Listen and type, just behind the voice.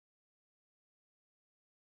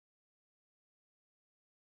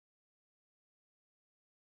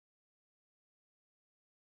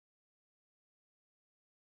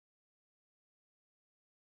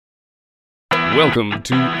Welcome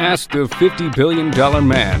to Ask the $50 Billion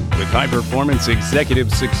Man with high-performance executive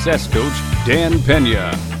success coach Dan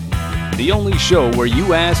Pena. The only show where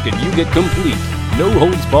you ask and you get complete,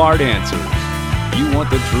 no-holds-barred answers. You want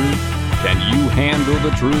the truth? Can you handle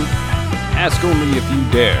the truth? Ask only if you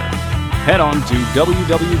dare. Head on to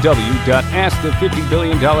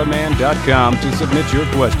www.askthefiftyBillionDollarMan.com to submit your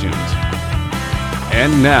questions.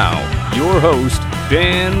 And now, your host,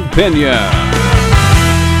 Dan Pena.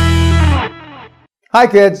 Hi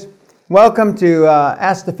kids, welcome to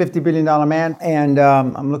Ask the $50 Billion Man, and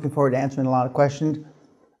I'm looking forward to answering a lot of questions.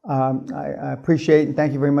 I appreciate and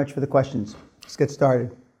thank you very much for the questions. Let's get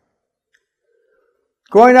started.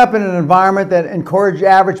 Growing up in an environment that encouraged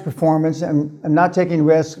average performance and not taking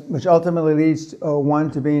risks, which ultimately leads one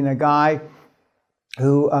to being a guy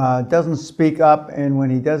who doesn't speak up, and when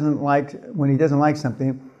he doesn't like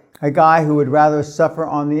something, a guy who would rather suffer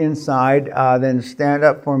on the inside than stand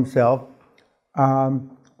up for himself.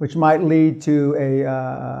 Which might lead to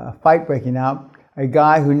a fight breaking out. A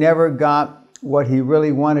guy who never got what he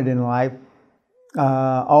really wanted in life,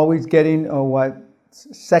 always getting what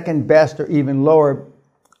second best or even lower,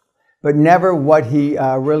 but never what he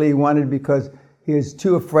really wanted because he is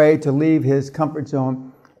too afraid to leave his comfort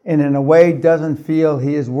zone, and in a way doesn't feel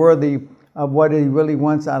he is worthy of what he really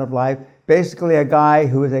wants out of life. Basically a guy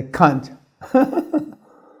who is a cunt.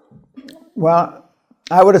 Well,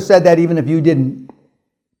 I would have said that even if you didn't.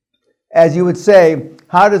 As you would say,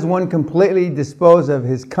 how does one completely dispose of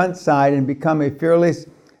his cunt side and become a fearless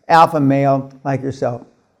alpha male like yourself?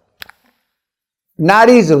 Not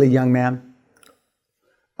easily, young man.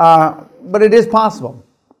 But it is possible.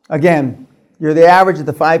 Again, you're the average of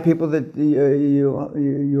the 5 people that you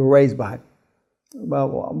were raised by.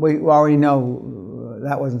 Well, we already know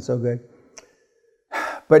that wasn't so good.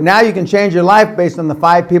 But now you can change your life based on the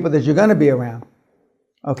 5 people that you're going to be around.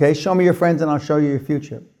 Okay, show me your friends and I'll show you your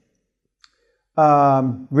future.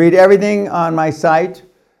 Read everything on my site,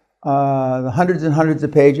 the hundreds and hundreds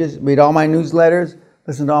of pages. Read all my newsletters,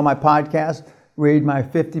 listen to all my podcasts, read my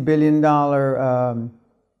 $50 billion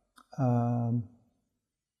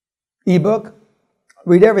ebook.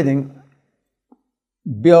 Read everything.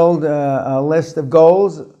 Build a list of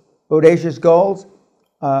goals, audacious goals.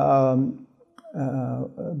 Build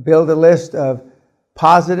a list of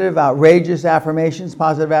positive, outrageous affirmations,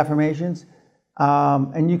 positive affirmations,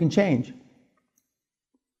 and you can change.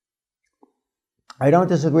 I don't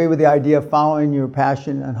disagree with the idea of following your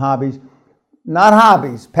passion and hobbies. Not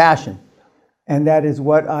hobbies, passion. And that is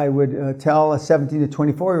what I would tell a 17 to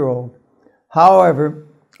 24-year-old. However,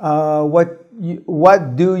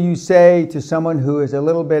 what do you say to someone who is a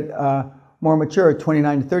little bit more mature,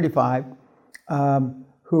 29 to 35,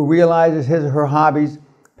 who realizes his or her hobbies,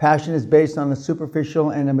 passion is based on a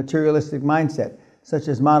superficial and a materialistic mindset, such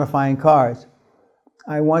as modifying cars?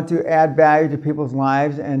 I want to add value to people's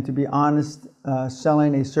lives and to be honest,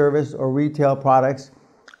 selling a service or retail products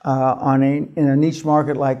in a niche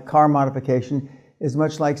market like car modification is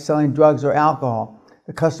much like selling drugs or alcohol.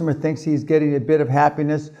 The customer thinks he's getting a bit of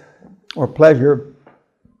happiness or pleasure,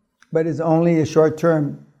 but it's only a short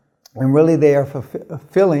term, and really they are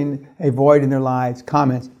filling a void in their lives.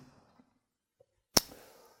 Comments.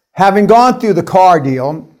 Having gone through the car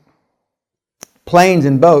deal, planes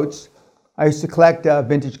and boats, I used to collect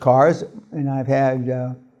vintage cars, and I've had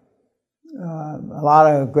a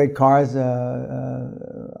lot of great cars.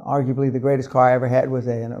 Arguably the greatest car I ever had was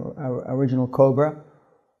an original Cobra,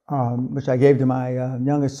 which I gave to my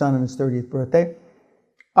youngest son on his 30th birthday.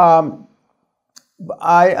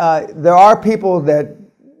 There are people that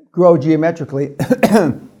grow geometrically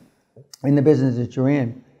in the business that you're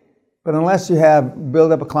in. But unless you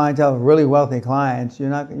build up a clientele of really wealthy clients, you're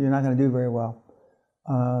not going to do very well.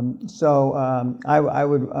 I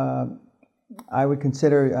would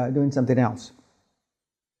consider doing something else.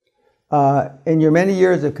 In your many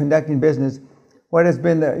years of conducting business, what has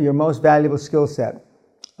been your most valuable skill set?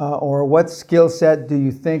 Or what skill set do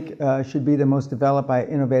you think should be the most developed by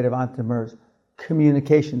innovative entrepreneurs?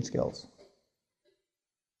 Communication skills.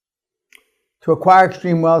 To acquire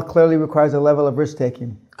extreme wealth clearly requires a level of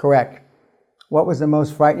risk-taking. Correct. What was the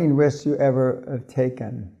most frightening risk you ever have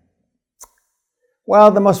taken?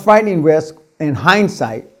 Well, the most frightening risk, in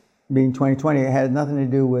hindsight, being 2020, it had nothing to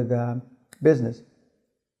do with business.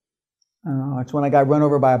 It's when I got run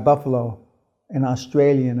over by a buffalo in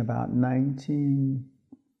Australia in about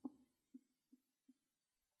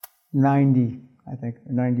 1990, I think,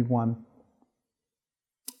 or 91.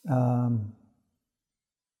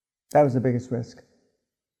 That was the biggest risk.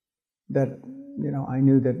 That, I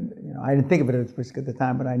knew that, I didn't think of it as risk at the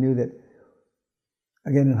time, but I knew that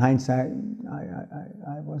Again, in hindsight,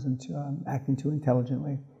 I wasn't acting too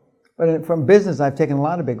intelligently. But from business, I've taken a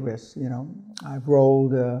lot of big risks. I've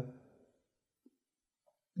rolled, a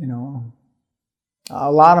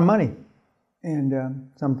lot of money. And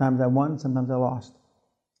sometimes I won, sometimes I lost.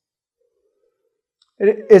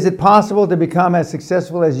 Is it possible to become as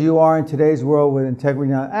successful as you are in today's world with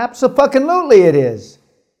integrity? Absolutely it is.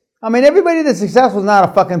 I mean, everybody that's successful is not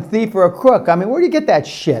a fucking thief or a crook. I mean, where do you get that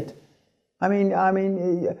shit? I mean,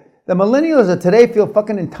 the millennials of today feel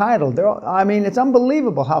fucking entitled. It's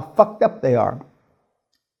unbelievable how fucked up they are.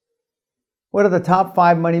 What are the top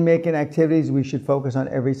 5 money-making activities we should focus on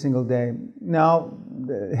every single day? Now,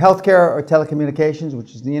 healthcare or telecommunications,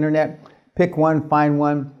 which is the internet. Pick one, find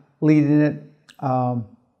one, lead in it, and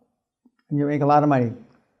you make a lot of money.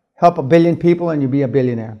 Help 1 billion people and you'll be a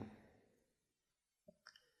billionaire.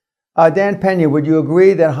 Dan Pena, would you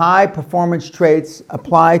agree that high performance traits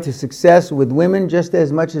apply to success with women just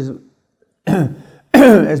as much as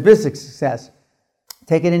as business success?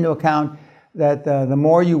 Take it into account that the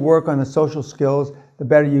more you work on the social skills, the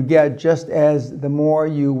better you get, just as the more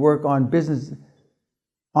you work on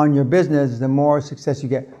your business, the more success you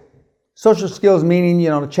get. Social skills meaning,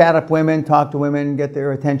 to chat up women, talk to women, get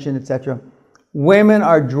their attention, etc. Women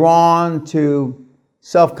are drawn to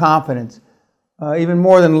self-confidence. Even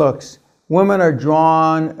more than looks. Women are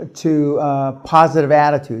drawn to positive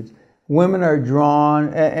attitudes. Women are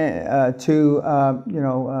drawn to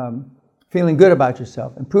feeling good about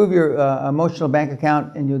yourself. Improve your emotional bank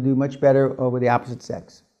account and you'll do much better with the opposite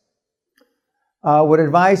sex. What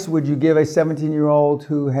advice would you give a 17-year-old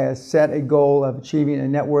who has set a goal of achieving a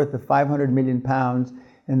net worth of 500 million pounds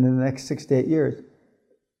in the next 6 to 8 years?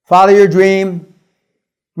 Follow your dream.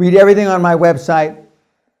 Read everything on my website.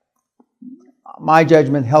 My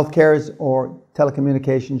judgment, healthcare or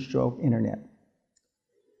telecommunications stroke internet.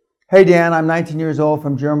 Hey Dan, I'm 19 years old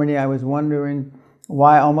from Germany. I was wondering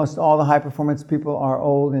why almost all the high performance people are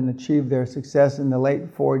old and achieve their success in the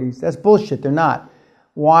late 40s. That's bullshit, they're not.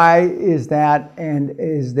 Why is that, and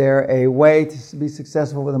is there a way to be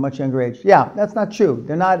successful with a much younger age? Yeah, that's not true.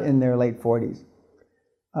 They're not in their late 40s.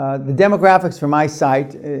 The demographics for my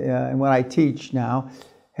site and what I teach now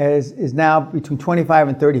is now between 25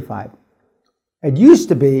 and 35. It used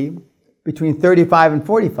to be between 35 and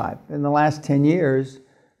 45. In the last 10 years,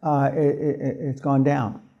 it's gone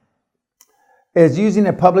down. Is using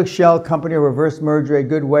a public shell company or reverse merger a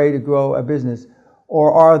good way to grow a business?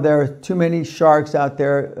 Or are there too many sharks out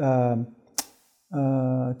there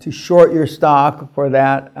to short your stock for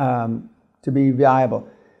that to be viable?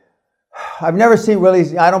 I've never seen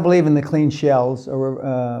really, I don't believe in the clean shells.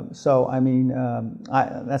 That's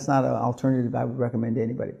not an alternative I would recommend to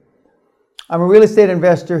anybody. I'm a real estate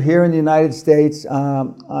investor here in the United States.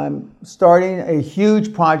 I'm starting a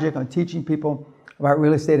huge project on teaching people about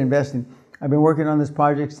real estate investing. I've been working on this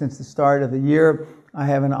project since the start of the year. I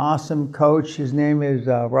have an awesome coach. His name is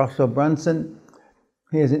Russell Brunson.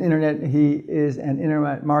 He is an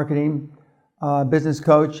internet marketing business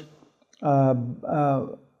coach.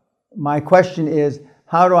 My question is,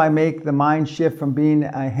 how do I make the mind shift from being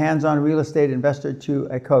a hands-on real estate investor to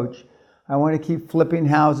a coach? I want to keep flipping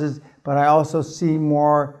houses, but I also see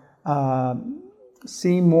more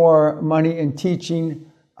money in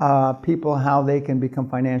teaching people how they can become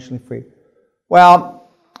financially free. Well,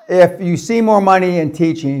 if you see more money in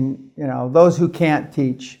teaching, those who can't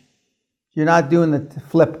teach, you're not doing the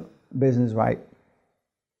flip business right.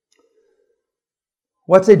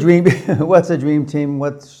 What's a dream? What's a dream team?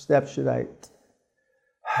 Which steps should I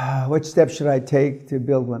take to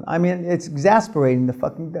build one? It's exasperating.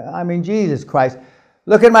 Jesus Christ.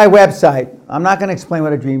 Look at my website. I'm not going to explain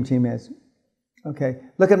what a dream team is. Okay.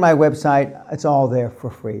 Look at my website. It's all there for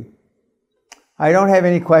free. I don't have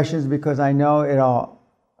any questions because I know it all.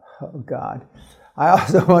 Oh, God. I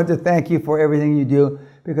also want to thank you for everything you do,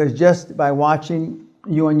 because just by watching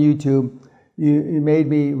you on YouTube, you made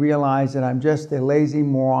me realize that I'm just a lazy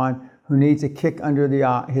moron who needs a kick under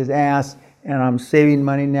his ass, and I'm saving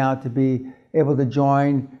money now to be able to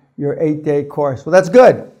join your 8-day course. Well, that's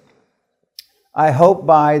good. I hope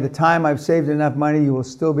by the time I've saved enough money, you will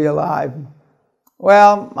still be alive.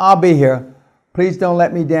 Well, I'll be here. Please don't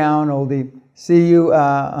let me down, oldie. See you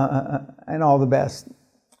and all the best.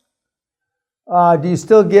 Do you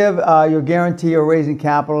still give your guarantee or raising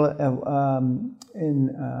capital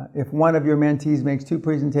if one of your mentees makes 2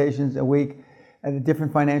 presentations a week at a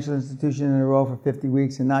different financial institution in a row for 50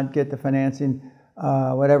 weeks and not get the financing,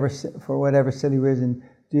 for whatever silly reason?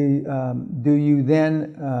 Do you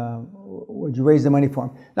then, would you raise the money for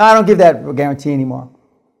them? No, I don't give that guarantee anymore.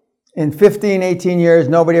 In 15, 18 years,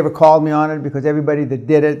 nobody ever called me on it because everybody that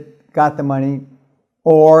did it got the money.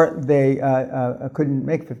 or they couldn't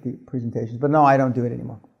make 50 presentations. But no, I don't do it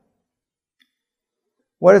anymore.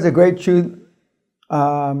 What is a great truth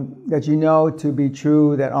that you know to be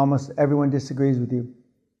true that almost everyone disagrees with you?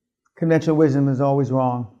 Conventional wisdom is always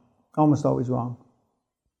wrong, almost always wrong.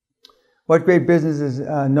 What great business is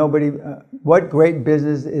nobody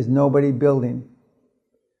building?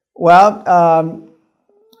 Well,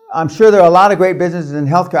 I'm sure there are a lot of great businesses in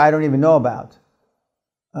healthcare I don't even know about.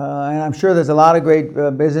 And I'm sure there's a lot of great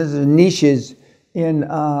businesses and niches in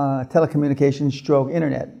telecommunications stroke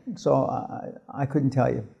internet. So I couldn't tell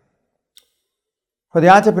you. For the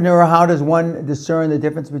entrepreneur, how does one discern the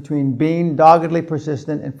difference between being doggedly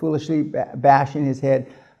persistent and foolishly bashing his head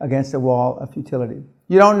against a wall of futility?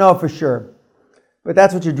 You don't know for sure, but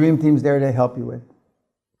that's what your dream team's there to help you with.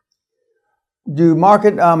 Do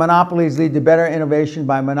market monopolies lead to better innovation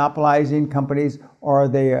by monopolizing companies, or are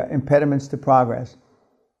they impediments to progress?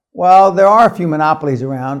 Well, there are a few monopolies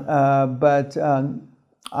around, but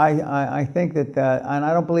I think that, and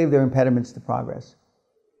I don't believe they're impediments to progress.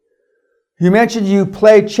 You mentioned you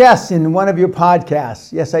play chess in one of your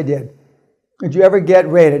podcasts. Yes, I did. Did you ever get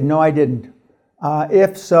rated? No, I didn't.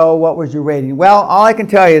 If so, what was your rating? Well, all I can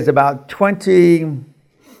tell you is about 20,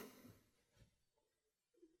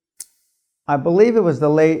 I believe it was the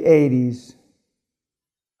late 80s.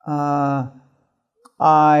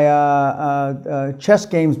 Chess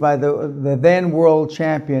games by the then world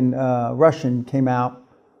champion Russian came out,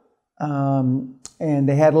 and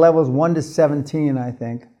they had levels 1 to 17, I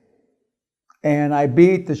think. And I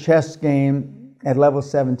beat the chess game at level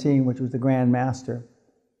 17, which was the Grand Master.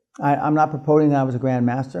 I'm not purporting that I was a Grand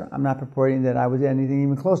Master. I'm not purporting that I was anything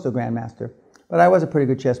even close to a Grand Master. But I was a pretty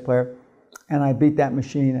good chess player, and I beat that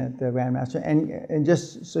machine at the Grand Master. And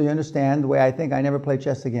just so you understand the way I think, I never play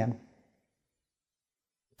chess again.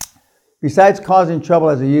 Besides causing trouble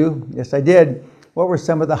as a youth, yes, I did. What were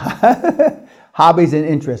some of the hobbies and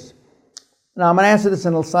interests? Now, I'm going to answer this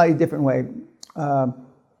in a slightly different way.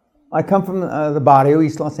 I come from the barrio,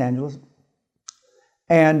 East Los Angeles,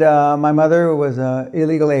 and my mother was an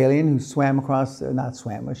illegal alien who swam across, not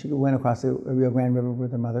swam, but she went across the Rio Grande River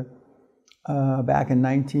with her mother back in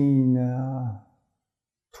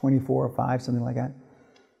 1924 or 5, something like that.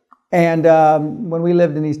 And when we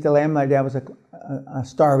lived in East LA, my dad was a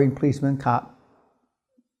starving policeman, cop.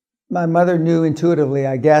 My mother knew intuitively,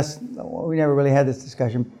 I guess, we never really had this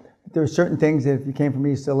discussion, but there were certain things that if you came from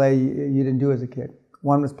East LA, you didn't do as a kid.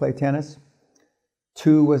 1 was play tennis,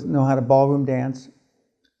 2 was know how to ballroom dance,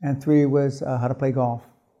 and 3 was how to play golf.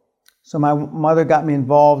 So my mother got me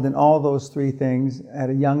involved in all those 3 things at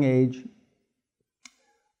a young age.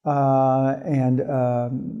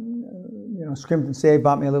 Scrimped and saved,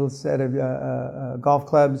 bought me a little set of golf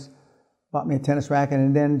clubs, bought me a tennis racket,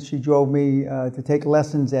 and then she drove me to take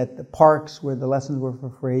lessons at the parks where the lessons were for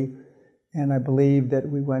free. And I believe that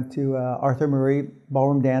we went to Arthur Murray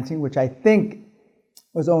ballroom dancing, which I think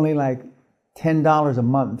was only like $10 a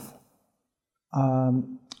month.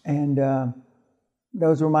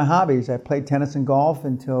 Those were my hobbies. I played tennis and golf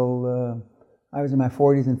until I was in my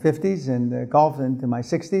 40s and 50s, and golf into my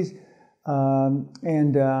 60s.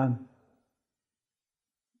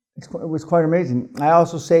 It was quite amazing. I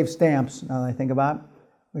also saved stamps, now that I think about it,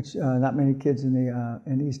 which not many kids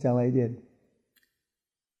in East LA did.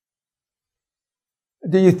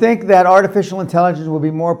 Do you think that artificial intelligence will be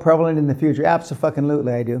more prevalent in the future?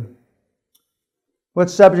 Abso-fucking-lutely, I do. What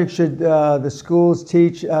subjects should the schools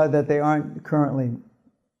teach that they aren't currently?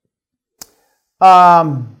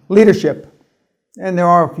 Leadership. And there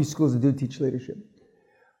are a few schools that do teach leadership.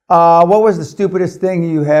 What was the stupidest thing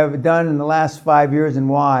you have done in the last 5 years, and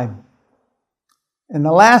why? In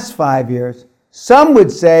the last 5 years, some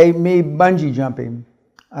would say me bungee jumping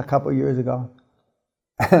a couple years ago.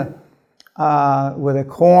 With a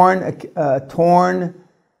torn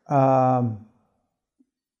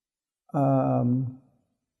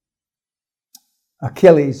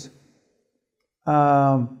Achilles.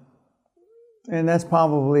 And that's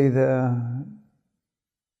probably the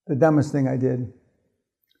dumbest thing I did.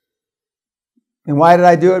 And why did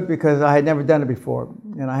I do it? Because I had never done it before,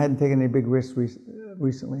 and I hadn't taken any big risks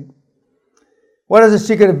recently. What is the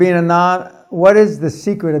secret of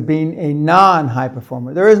being a non-high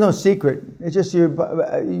performer? There is no secret. It's just you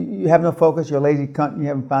have no focus. You're a lazy cunt. And you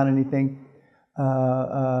haven't found anything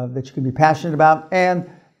that you can be passionate about, and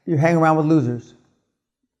you hang around with losers.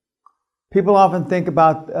 People often think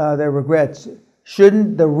about their regrets.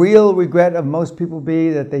 Shouldn't the real regret of most people be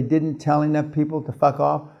that they didn't tell enough people to fuck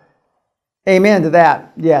off? Amen to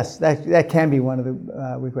that. Yes, that can be one of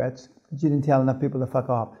the regrets. That you didn't tell enough people to fuck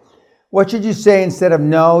off. What should you say instead of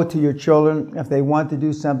no to your children if they want to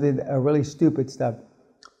do something really stupid stuff?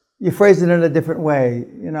 You phrase it in a different way.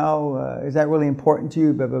 Is that really important to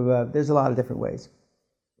you? Blah, blah, blah. There's a lot of different ways.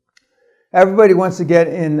 Everybody wants to get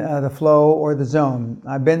in the flow or the zone.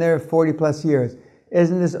 I've been there 40 plus years.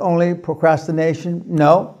 Isn't this only procrastination?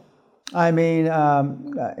 No. I mean,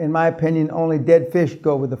 in my opinion, only dead fish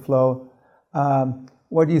go with the flow.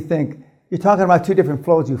 What do you think? You're talking about two different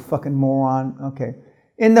flows, you fucking moron. Okay.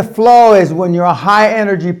 In the flow is when you're a high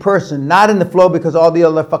energy person, not in the flow because all the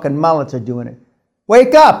other fucking mullets are doing it.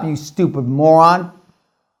 Wake up, you stupid moron.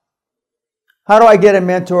 How do I get a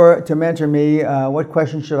mentor to mentor me? What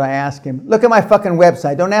questions should I ask him? Look at my fucking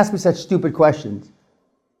website. Don't ask me such stupid questions.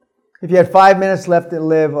 If you had 5 minutes left to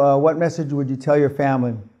live, what message would you tell your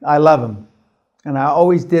family? I love them. And I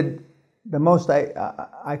always did the most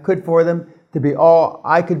I could for them to be all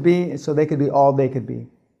I could be so they could be all they could be.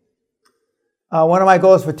 One of my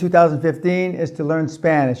goals for 2015 is to learn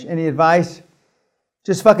Spanish. Any advice?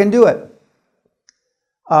 Just fucking do it.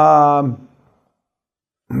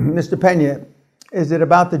 Mr. Pena, is it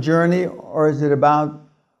about the journey or is it about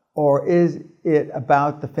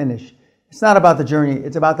the finish? It's not about the journey,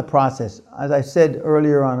 it's about the process. As I said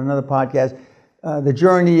earlier on another podcast, the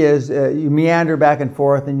journey is you meander back and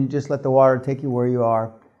forth and you just let the water take you where you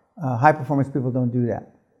are. High performance people don't do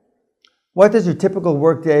that. What does your typical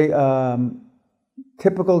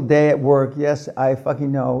day at work, yes, I fucking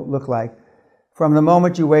know, look like? From the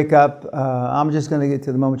moment you wake up, I'm just going to get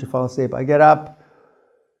to the moment you fall asleep. I get up.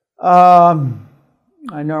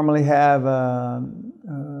 I normally have, I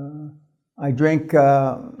drink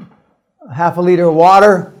half a liter of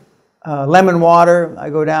water, lemon water. I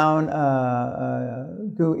go down,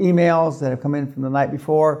 do emails that have come in from the night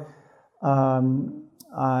before. I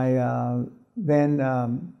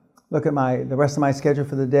then look at the rest of my schedule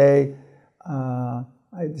for the day. I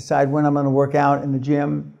decide when I'm going to work out in the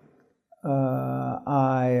gym.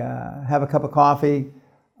 I have a cup of coffee,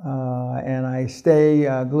 and I stay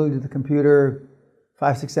glued to the computer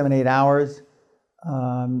 5, 6, 7, 8 hours.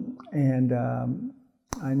 I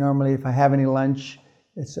normally, if I have any lunch,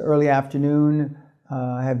 it's early afternoon.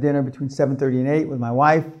 I have dinner between 7:30 and 8 with my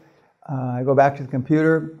wife. I go back to the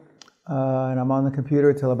computer, and I'm on the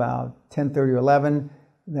computer till about 10:30 or 11.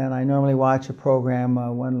 Then I normally watch a program,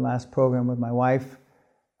 one last program with my wife.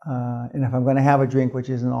 And if I'm going to have a drink, which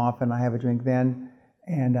isn't often, I have a drink then.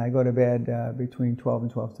 And I go to bed between 12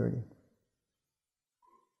 and 12:30.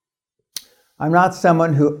 I'm not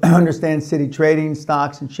someone who understands city trading,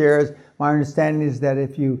 stocks, and shares. My understanding is that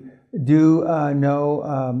if you do know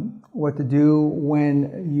what to do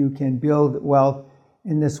when you can build wealth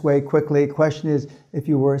in this way quickly. Question is, if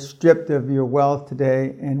you were stripped of your wealth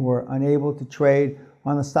today and were unable to trade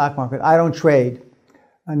on the stock market. I don't trade.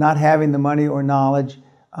 Not having the money or knowledge,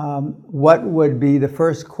 what would be the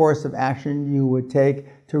first course of action you would take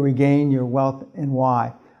to regain your wealth and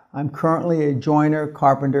why? I'm currently a joiner,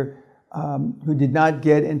 carpenter, who did not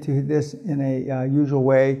get into this in a usual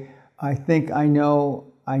way. I think I now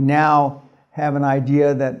have an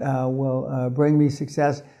idea that will bring me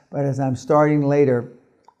success, but as I'm starting later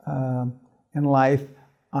in life,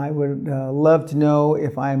 I would love to know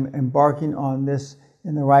if I'm embarking on this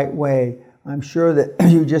in the right way. I'm sure that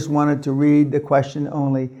you just wanted to read the question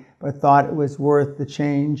only, but thought it was worth the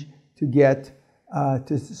change to get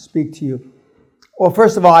to speak to you. Well,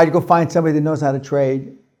 first of all, I'd go find somebody that knows how to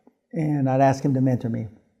trade, and I'd ask him to mentor me.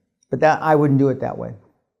 But that I wouldn't do it that way.